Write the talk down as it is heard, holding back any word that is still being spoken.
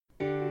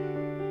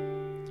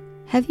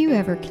Have you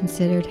ever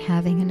considered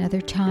having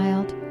another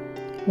child?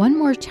 One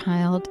More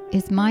Child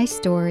is my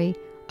story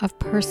of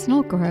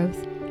personal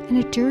growth and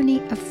a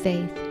journey of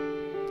faith.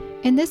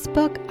 In this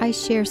book, I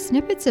share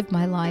snippets of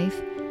my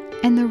life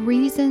and the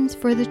reasons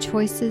for the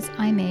choices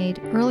I made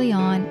early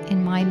on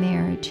in my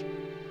marriage.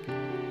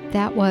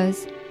 That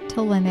was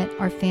to limit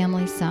our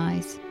family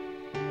size.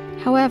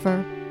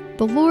 However,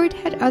 the Lord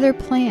had other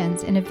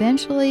plans, and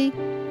eventually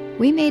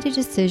we made a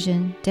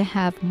decision to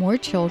have more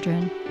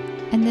children,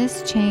 and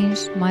this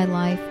changed my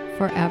life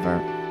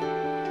forever.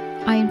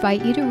 I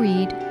invite you to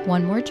read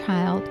One More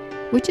Child,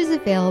 which is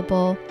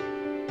available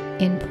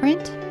in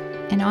print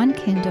and on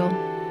Kindle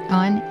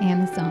on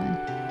Amazon.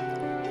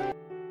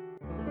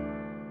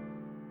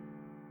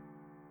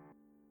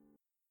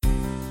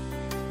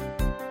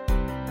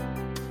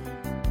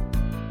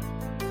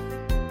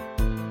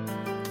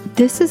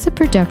 This is a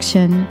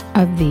production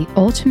of the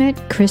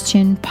Ultimate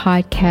Christian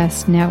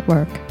Podcast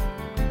Network.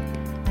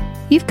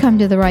 You've come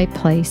to the right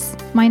place.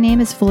 My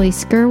name is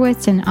Felice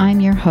Gerwitz, and I'm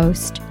your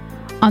host.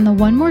 On the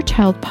One More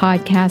Child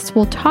podcast,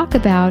 we'll talk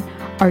about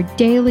our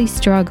daily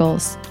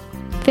struggles,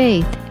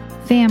 faith,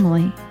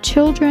 family,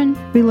 children,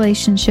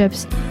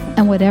 relationships,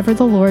 and whatever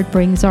the Lord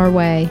brings our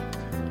way.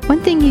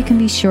 One thing you can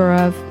be sure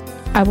of,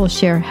 I will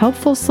share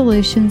helpful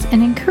solutions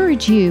and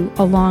encourage you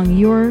along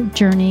your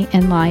journey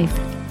in life.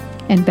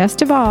 And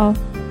best of all,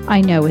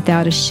 I know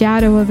without a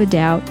shadow of a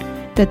doubt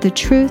that the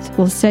truth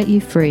will set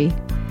you free.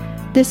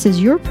 This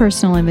is your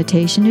personal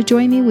invitation to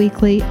join me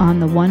weekly on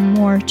the One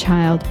More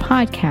Child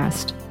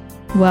podcast.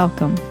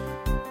 Welcome.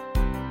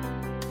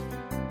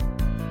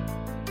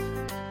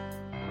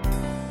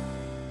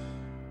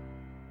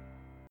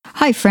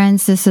 Hi,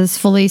 friends. This is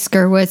Felice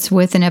Gerwitz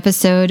with an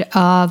episode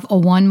of a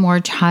One More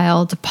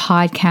Child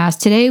podcast.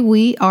 Today,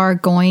 we are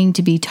going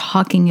to be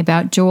talking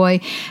about joy,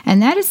 and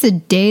that is the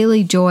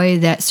daily joy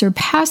that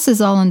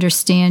surpasses all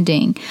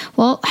understanding.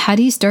 Well, how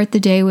do you start the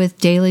day with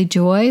daily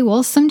joy?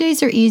 Well, some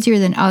days are easier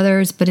than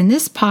others, but in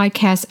this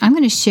podcast, I'm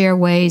going to share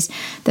ways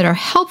that are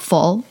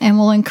helpful and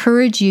will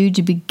encourage you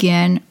to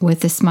begin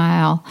with a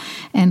smile.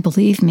 And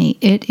believe me,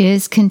 it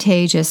is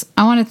contagious.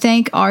 I want to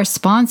thank our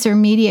sponsor,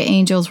 Media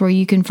Angels, where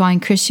you can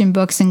find Christian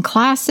books and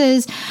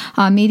classes.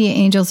 Media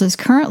Angels is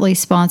currently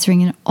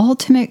sponsoring an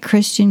Ultimate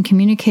Christian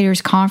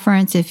Communicators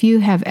Conference. If you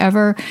have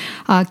ever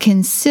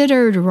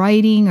considered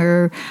writing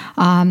or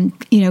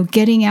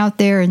getting out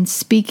there and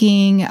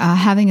speaking,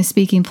 having a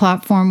speaking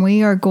platform,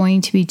 we are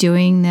going to be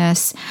doing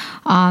this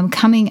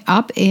coming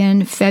up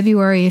in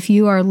February. If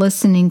you are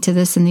listening to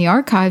this in the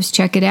archives,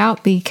 check it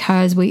out,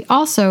 because we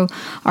also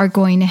are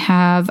going to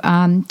have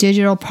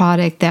digital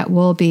product that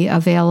will be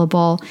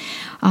available.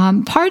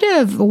 Part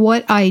of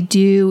what I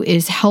do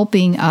is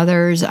helping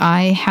others.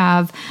 I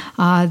have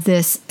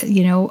this,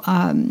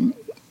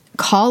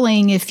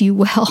 calling, if you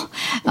will,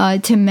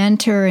 to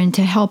mentor and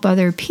to help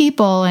other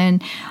people.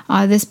 And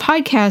this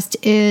podcast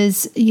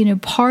is,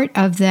 part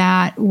of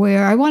that,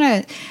 where I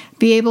want to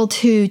be able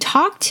to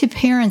talk to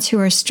parents who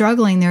are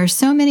struggling. There are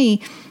so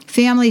many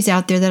families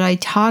out there that I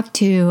talk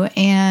to,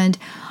 and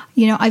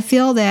I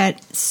feel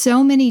that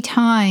so many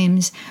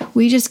times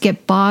we just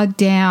get bogged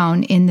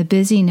down in the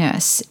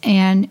busyness,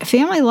 and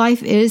family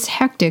life is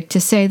hectic, to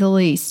say the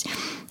least.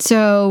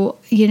 So,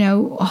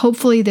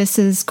 hopefully this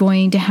is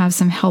going to have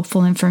some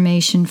helpful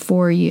information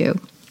for you.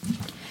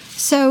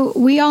 So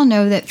we all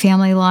know that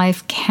family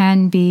life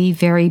can be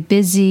very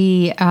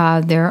busy.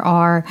 There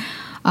are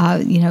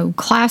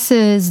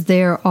classes,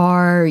 there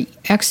are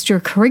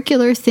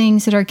extracurricular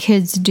things that our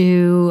kids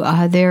do.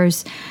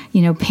 There's,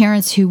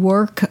 parents who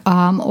work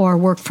or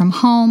work from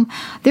home.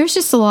 There's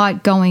just a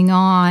lot going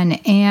on.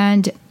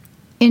 And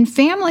in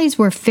families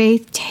where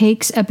faith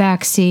takes a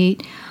back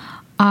seat,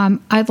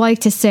 I'd like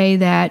to say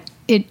that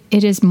it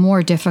is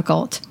more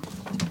difficult.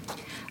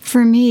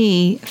 For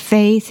me,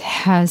 faith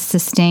has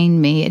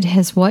sustained me. It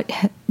has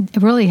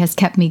really has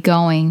kept me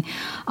going.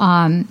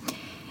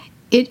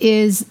 It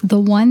is the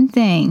one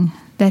thing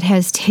that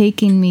has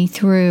taken me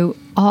through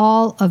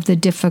all of the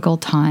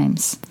difficult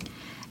times.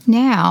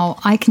 Now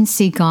I can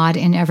see God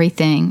in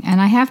everything, and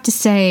I have to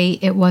say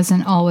it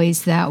wasn't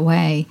always that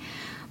way.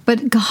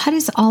 But God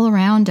is all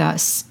around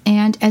us,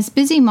 and as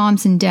busy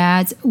moms and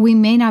dads, we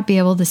may not be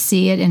able to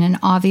see it in an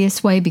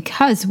obvious way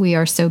because we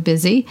are so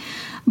busy.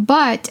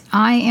 But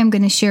I am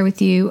going to share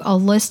with you a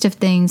list of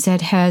things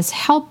that has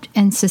helped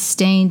and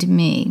sustained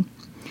me.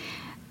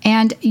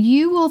 And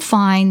you will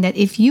find that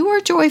if you are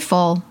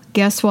joyful,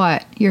 guess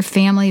what? Your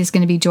family is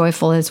going to be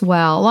joyful as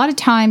well. A lot of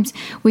times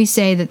we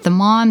say that the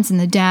moms and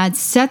the dads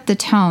set the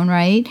tone,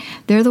 right?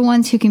 They're the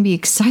ones who can be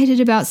excited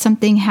about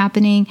something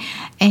happening,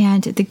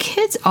 and the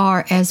kids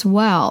are as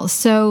well.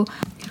 So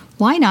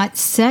why not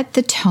set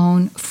the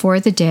tone for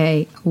the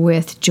day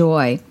with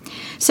joy?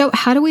 So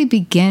how do we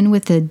begin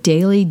with a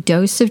daily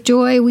dose of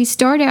joy? We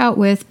start out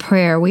with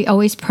prayer. We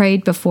always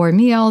prayed before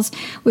meals.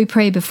 We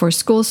prayed before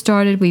school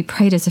started. We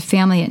prayed as a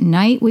family at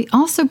night. We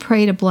also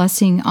prayed a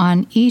blessing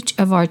on each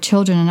of our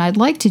children. And I'd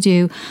like to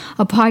do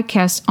a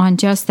podcast on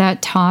just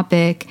that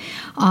topic.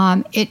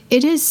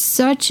 It is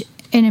such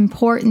an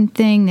important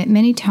thing that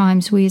many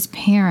times we as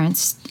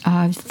parents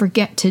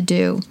forget to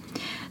do.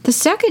 The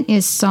second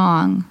is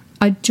song.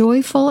 A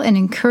joyful and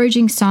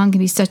encouraging song can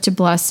be such a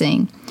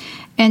blessing.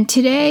 And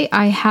today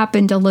I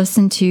happened to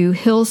listen to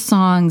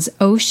Hillsong's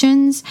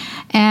Oceans,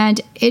 and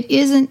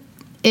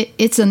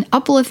it's an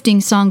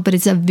uplifting song, but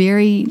it's a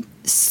very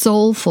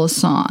soulful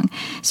song.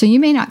 So you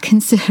may not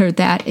consider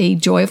that a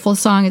joyful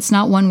song. It's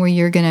not one where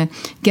you're going to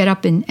get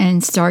up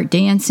and start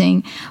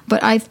dancing.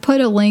 But I've put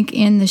a link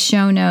in the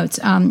show notes.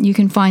 You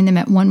can find them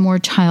at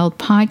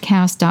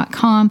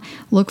onemorechildpodcast.com.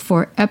 Look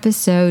for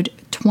episode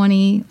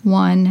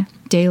 21,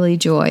 Daily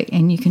Joy,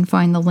 and you can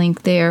find the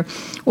link there.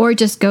 Or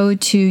just go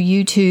to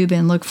YouTube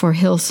and look for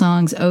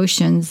Hillsong's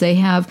Oceans. They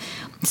have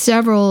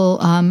several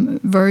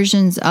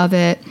versions of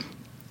it,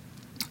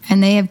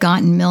 and they have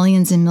gotten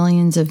millions and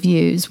millions of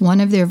views. One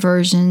of their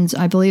versions,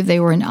 I believe they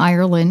were in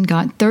Ireland,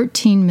 got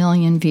 13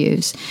 million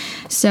views.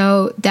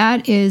 So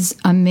that is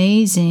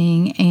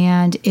amazing,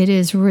 and it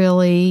is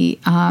really,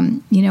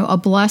 a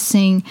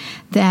blessing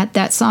that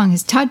that song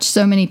has touched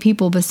so many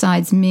people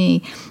besides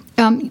me.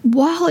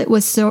 While it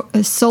was so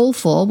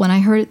soulful, when I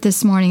heard it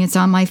this morning, it's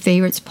on my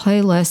favorites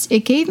playlist,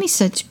 it gave me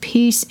such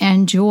peace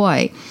and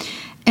joy.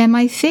 And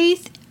my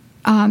faith,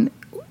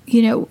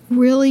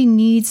 really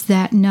needs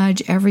that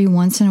nudge every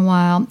once in a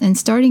while. And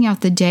starting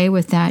out the day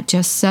with that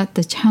just set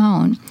the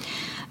tone.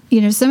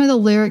 Some of the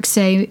lyrics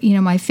say,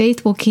 my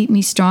faith will keep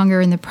me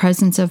stronger in the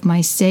presence of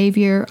my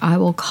Savior. I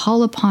will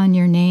call upon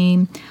your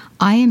name.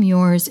 I am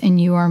yours and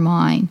you are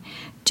mine.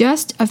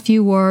 Just a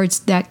few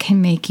words that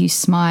can make you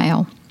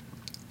smile.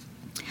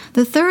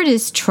 The third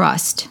is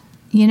trust.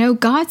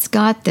 God's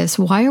got this.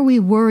 Why are we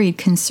worried,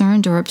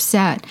 concerned, or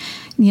upset?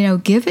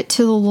 Give it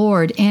to the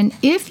Lord. And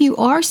if you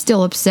are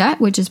still upset,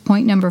 which is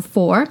point number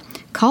 4,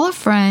 call a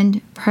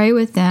friend, pray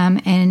with them,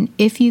 and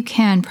if you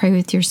can, pray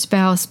with your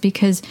spouse,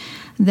 because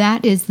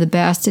that is the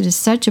best. It is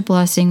such a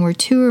blessing where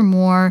 2 or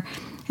more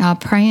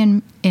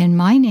praying in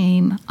my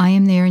name, I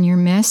am there in your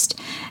midst.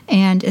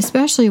 And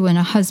especially when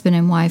a husband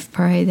and wife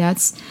pray,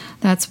 that's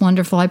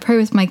wonderful. I pray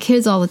with my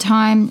kids all the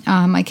time.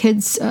 My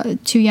kids,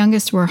 2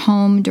 youngest, were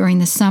home during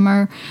the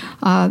summer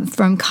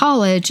from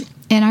college.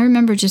 And I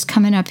remember just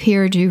coming up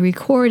here to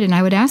record, and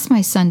I would ask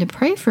my son to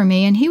pray for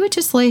me, and he would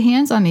just lay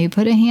hands on me,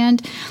 put a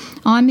hand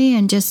on me,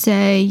 and just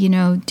say,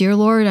 Dear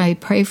Lord, I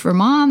pray for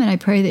Mom, and I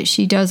pray that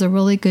she does a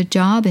really good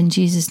job. In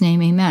Jesus'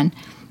 name, amen.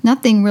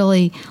 Nothing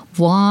really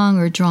long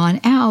or drawn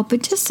out,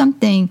 but just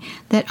something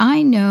that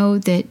I know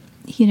that,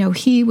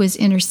 he was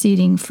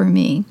interceding for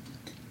me.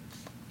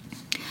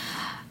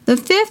 The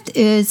 5th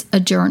is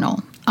a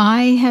journal.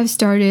 I have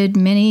started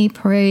many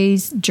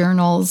praise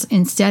journals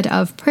instead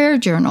of prayer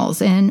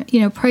journals. And,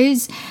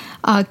 praise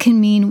can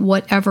mean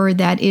whatever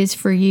that is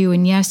for you.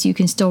 And yes, you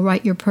can still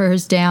write your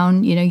prayers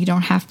down. You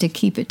don't have to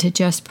keep it to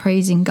just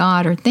praising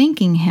God or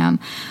thanking Him.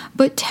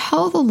 But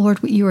tell the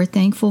Lord what you are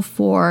thankful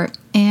for,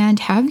 and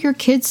have your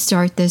kids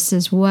start this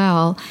as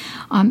well.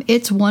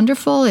 It's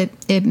wonderful.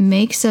 It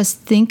makes us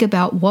think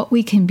about what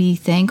we can be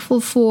thankful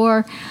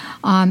for.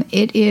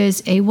 It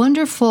is a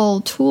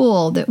wonderful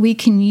tool that we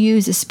can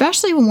use,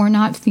 especially when we're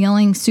not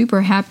feeling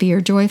super happy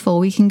or joyful.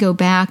 We can go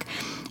back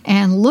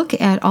and look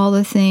at all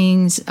the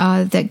things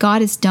that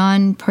God has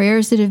done,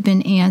 prayers that have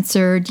been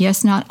answered.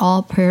 Yes, not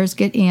all prayers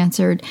get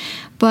answered,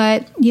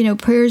 but,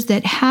 prayers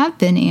that have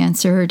been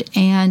answered,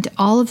 and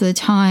all of the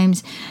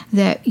times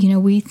that,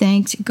 we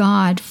thanked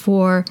God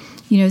for,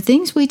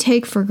 things we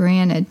take for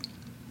granted.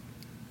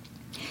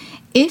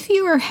 If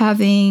you are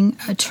having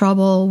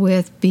trouble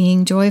with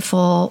being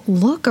joyful,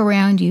 look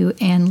around you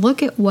and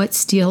look at what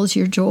steals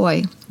your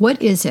joy.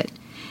 What is it?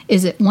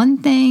 Is it one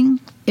thing?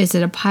 Is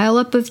it a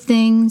pileup of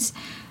things?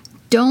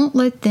 Don't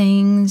let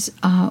things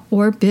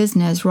or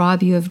business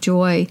rob you of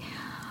joy.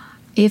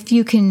 If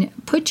you can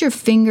put your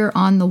finger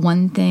on the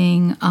one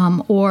thing,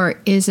 or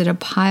is it a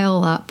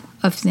pileup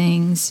of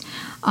things,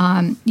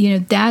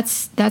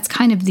 that's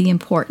kind of the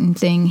important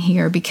thing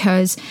here,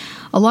 because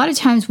a lot of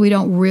times we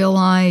don't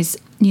realize,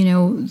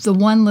 the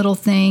one little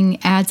thing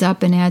adds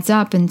up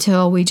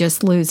until we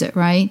just lose it,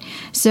 right?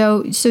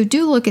 So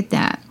do look at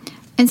that.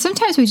 And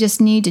sometimes we just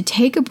need to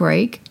take a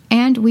break,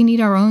 and we need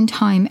our own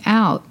time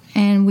out.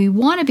 And we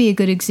want to be a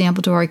good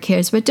example to our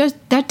kids, but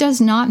that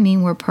does not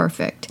mean we're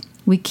perfect.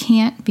 We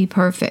can't be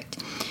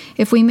perfect.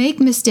 If we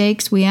make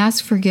mistakes, we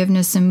ask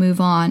forgiveness and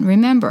move on.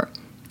 Remember,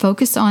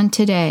 focus on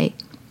today.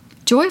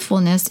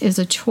 Joyfulness is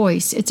a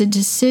choice. It's a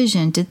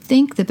decision to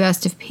think the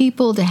best of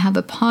people, to have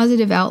a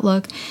positive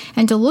outlook,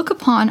 and to look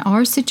upon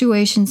our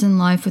situations in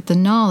life with the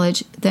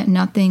knowledge that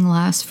nothing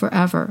lasts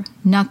forever.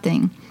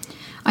 Nothing.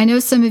 I know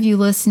some of you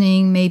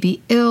listening may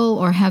be ill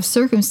or have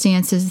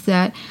circumstances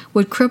that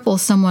would cripple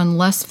someone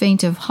less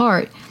faint of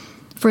heart.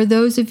 For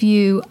those of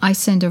you, I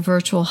send a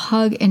virtual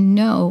hug and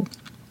know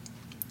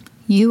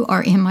you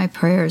are in my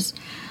prayers.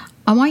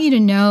 I want you to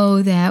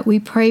know that we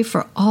pray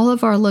for all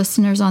of our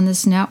listeners on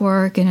this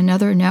network and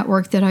another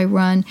network that I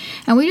run,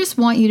 and we just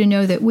want you to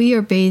know that we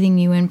are bathing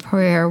you in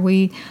prayer.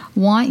 We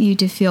want you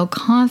to feel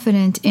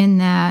confident in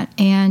that,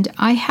 and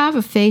I have a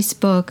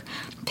Facebook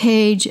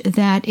page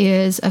that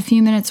is A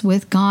Few Minutes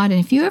with God.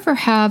 And if you ever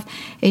have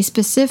a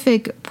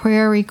specific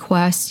prayer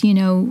request,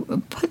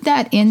 put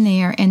that in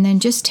there and then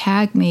just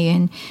tag me.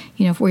 And,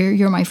 if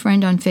you're my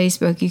friend on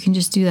Facebook, you can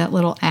just do that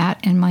little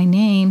 @ and my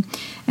name,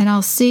 and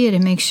I'll see it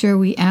and make sure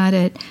we add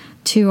it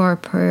to our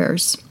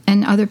prayers.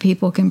 And other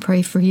people can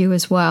pray for you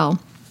as well.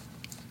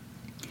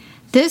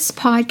 This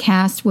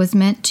podcast was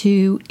meant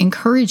to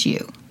encourage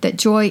you that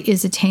joy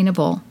is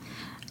attainable,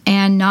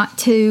 and not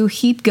to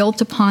heap guilt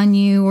upon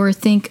you or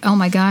think, oh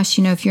my gosh,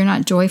 if you're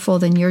not joyful,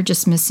 then you're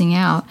just missing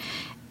out.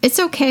 It's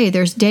okay.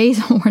 There's days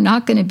when we're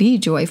not going to be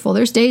joyful.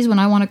 There's days when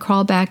I want to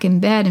crawl back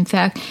in bed. In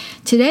fact,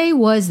 today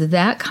was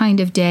that kind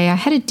of day. I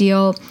had to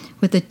deal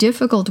with a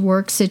difficult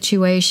work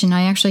situation.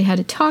 I actually had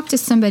to talk to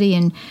somebody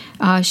and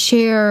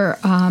share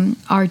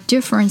our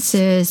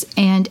differences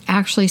and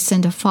actually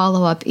send a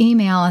follow-up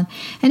email.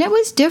 And it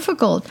was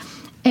difficult.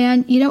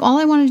 And, all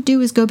I wanted to do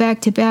was go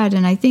back to bed.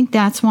 And I think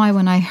that's why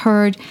when I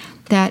heard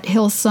that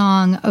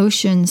Hillsong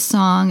Ocean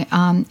song,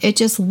 it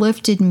just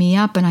lifted me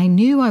up, and I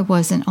knew I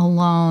wasn't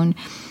alone.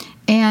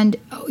 And,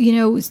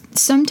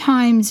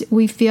 sometimes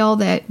we feel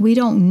that we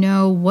don't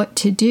know what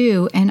to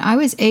do. And I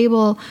was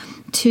able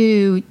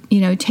to,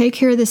 take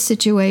care of the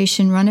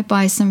situation, run it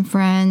by some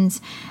friends,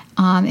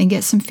 and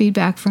get some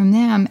feedback from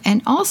them.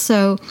 And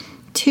also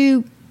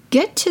to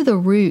get to the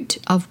root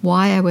of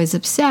why I was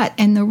upset.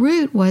 And the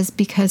root was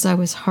because I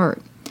was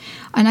hurt.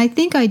 And I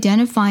think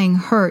identifying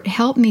hurt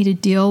helped me to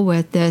deal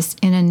with this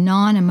in a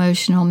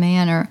non-emotional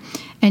manner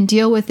and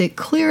deal with it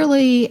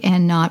clearly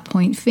and not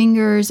point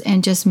fingers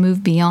and just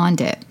move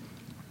beyond it.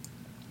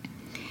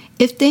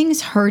 If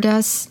things hurt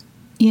us,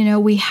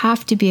 we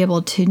have to be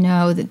able to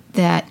know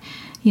that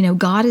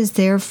God is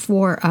there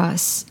for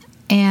us.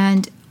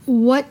 And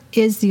what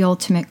is the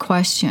ultimate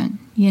question?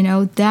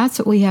 That's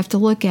what we have to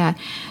look at.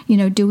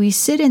 Do we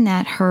sit in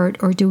that hurt,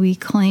 or do we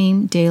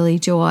claim daily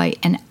joy?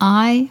 And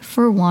I,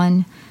 for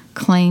one,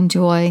 claim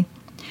joy.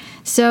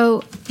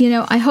 So,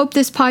 I hope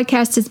this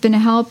podcast has been a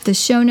help. The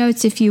show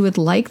notes, if you would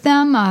like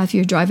them, if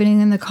you're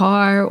driving in the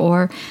car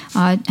or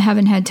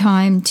haven't had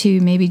time to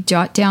maybe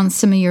jot down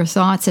some of your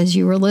thoughts as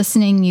you were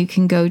listening, you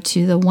can go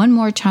to the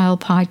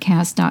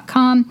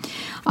onemorechildpodcast.com.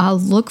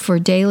 Look for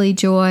Daily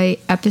Joy,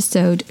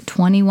 episode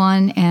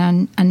 21,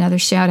 and another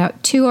shout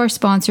out to our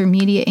sponsor,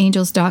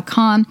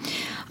 MediaAngels.com.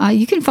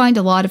 You can find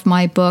a lot of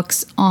my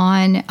books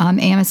on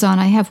Amazon.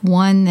 I have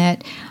one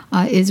that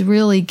is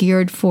really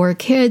geared for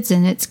kids,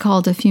 and it's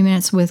called A Few Minutes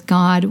with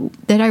God,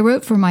 that I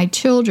wrote for my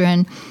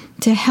children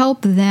to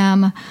help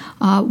them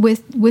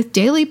with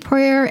daily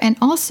prayer and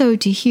also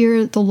to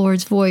hear the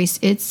Lord's voice.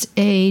 It's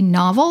a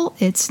novel.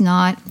 It's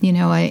not,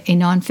 a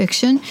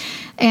nonfiction,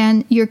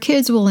 and your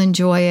kids will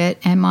enjoy it,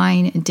 and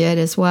mine did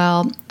as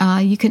well.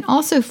 You can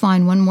also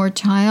find One More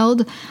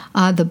Child,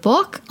 the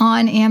book,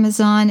 on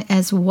Amazon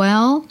as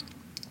well.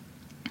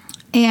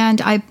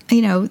 And I,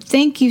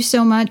 thank you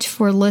so much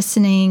for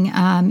listening.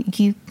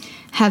 You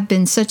have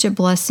been such a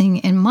blessing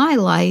in my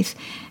life,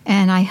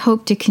 and I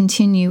hope to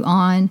continue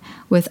on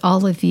with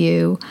all of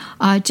you.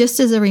 Just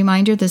as a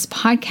reminder, this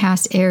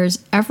podcast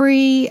airs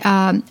every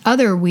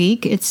other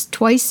week. It's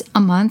twice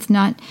a month,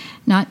 not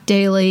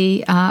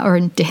daily,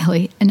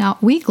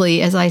 not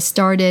weekly as I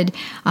started.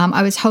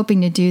 I was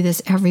hoping to do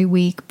this every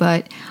week,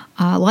 but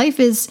life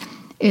is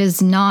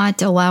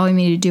not allowing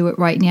me to do it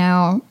right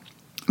now.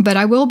 But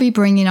I will be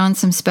bringing on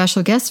some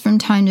special guests from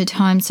time to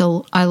time,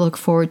 so I look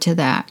forward to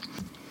that.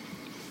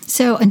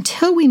 So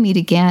until we meet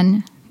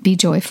again, be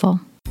joyful.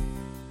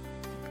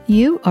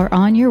 You are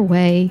on your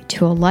way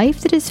to a life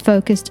that is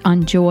focused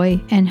on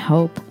joy and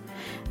hope.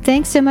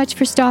 Thanks so much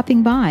for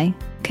stopping by.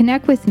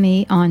 Connect with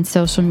me on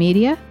social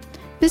media.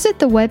 Visit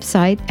the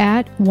website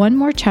at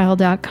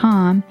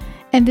onemorechild.com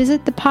and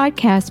visit the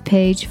podcast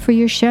page for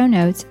your show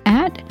notes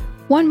at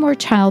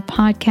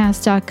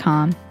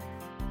onemorechildpodcast.com.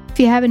 If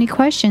you have any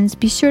questions,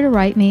 be sure to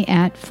write me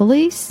at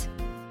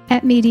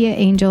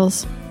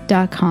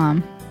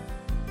Felice@mediaangels.com.